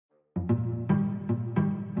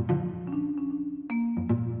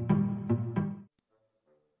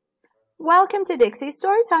Welcome to Dixie's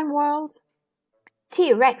Storytime World.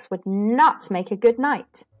 T-Rex Would Not Make a Good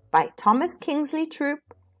Knight by Thomas Kingsley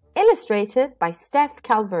Troupe, illustrated by Steph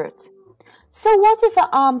Calvert. So what if her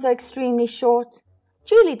arms are extremely short?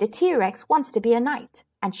 Julie the T-Rex wants to be a knight,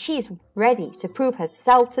 and she's ready to prove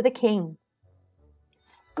herself to the king.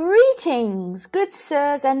 Greetings, good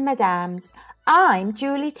sirs and madams. I'm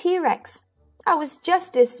Julie T-Rex. I was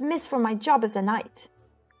just dismissed from my job as a knight.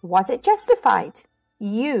 Was it justified?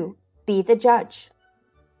 You be the judge.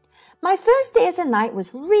 My first day as a knight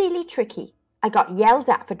was really tricky. I got yelled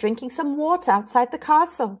at for drinking some water outside the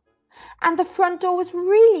castle, and the front door was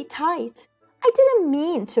really tight. I didn't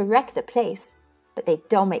mean to wreck the place, but they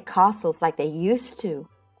don't make castles like they used to.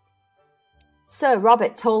 Sir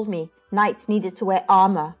Robert told me knights needed to wear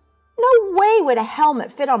armor. No way would a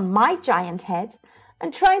helmet fit on my giant head,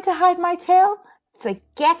 and trying to hide my tail?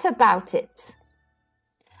 Forget about it.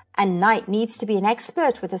 A knight needs to be an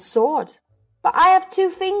expert with a sword, but I have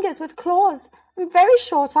 2 fingers with claws and very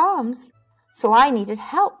short arms, so I needed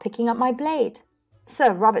help picking up my blade.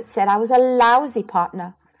 Sir Robert said I was a lousy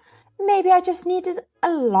partner. Maybe I just needed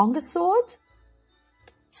a longer sword?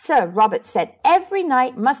 Sir Robert said every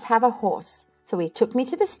knight must have a horse, so he took me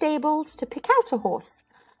to the stables to pick out a horse.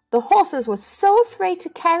 The horses were so afraid to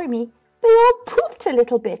carry me, they all pooped a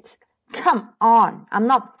little bit. Come on, I'm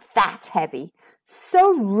not that heavy.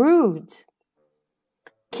 So rude.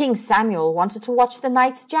 King Samuel wanted to watch the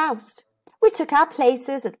knights joust. We took our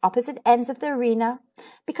places at opposite ends of the arena.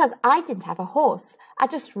 Because I didn't have a horse, I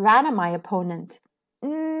just ran at my opponent.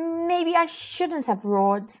 Maybe I shouldn't have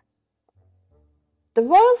roared. The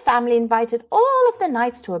royal family invited all of the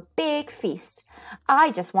knights to a big feast.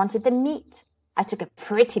 I just wanted the meat. I took a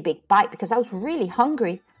pretty big bite because I was really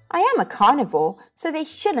hungry. I am a carnivore, so they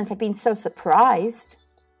shouldn't have been so surprised.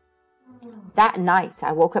 That night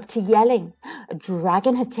I woke up to yelling. A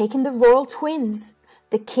dragon had taken the royal twins.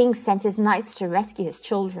 The king sent his knights to rescue his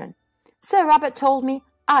children. Sir Robert told me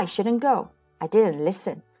I shouldn't go. I didn't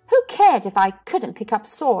listen. Who cared if I couldn't pick up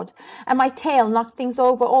sword and my tail knocked things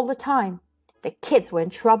over all the time? The kids were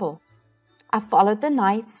in trouble. I followed the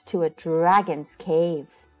knights to a dragon's cave.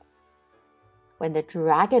 When the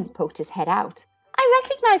dragon poked his head out, I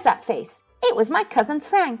recognized that face. It was my cousin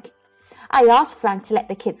Frank. I asked Frank to let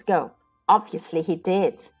the kids go. Obviously he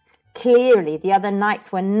did. Clearly the other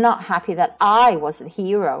knights were not happy that I was the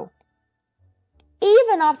hero.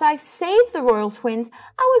 Even after I saved the royal twins,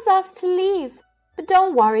 I was asked to leave. But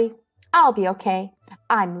don't worry, I'll be okay.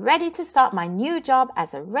 I'm ready to start my new job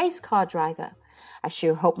as a race car driver. I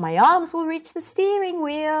sure hope my arms will reach the steering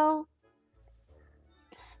wheel.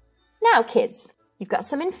 Now kids, you've got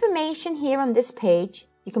some information here on this page.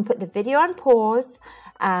 You can put the video on pause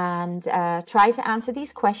and try to answer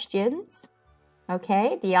these questions.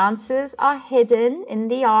 Okay, the answers are hidden in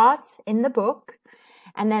the art in the book.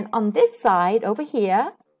 And then on this side over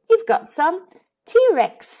here, you've got some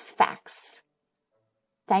T-Rex facts.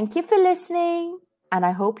 Thank you for listening, and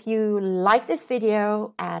I hope you like this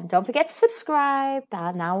video, and don't forget to subscribe,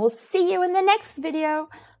 and I will see you in the next video.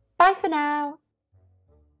 Bye for now.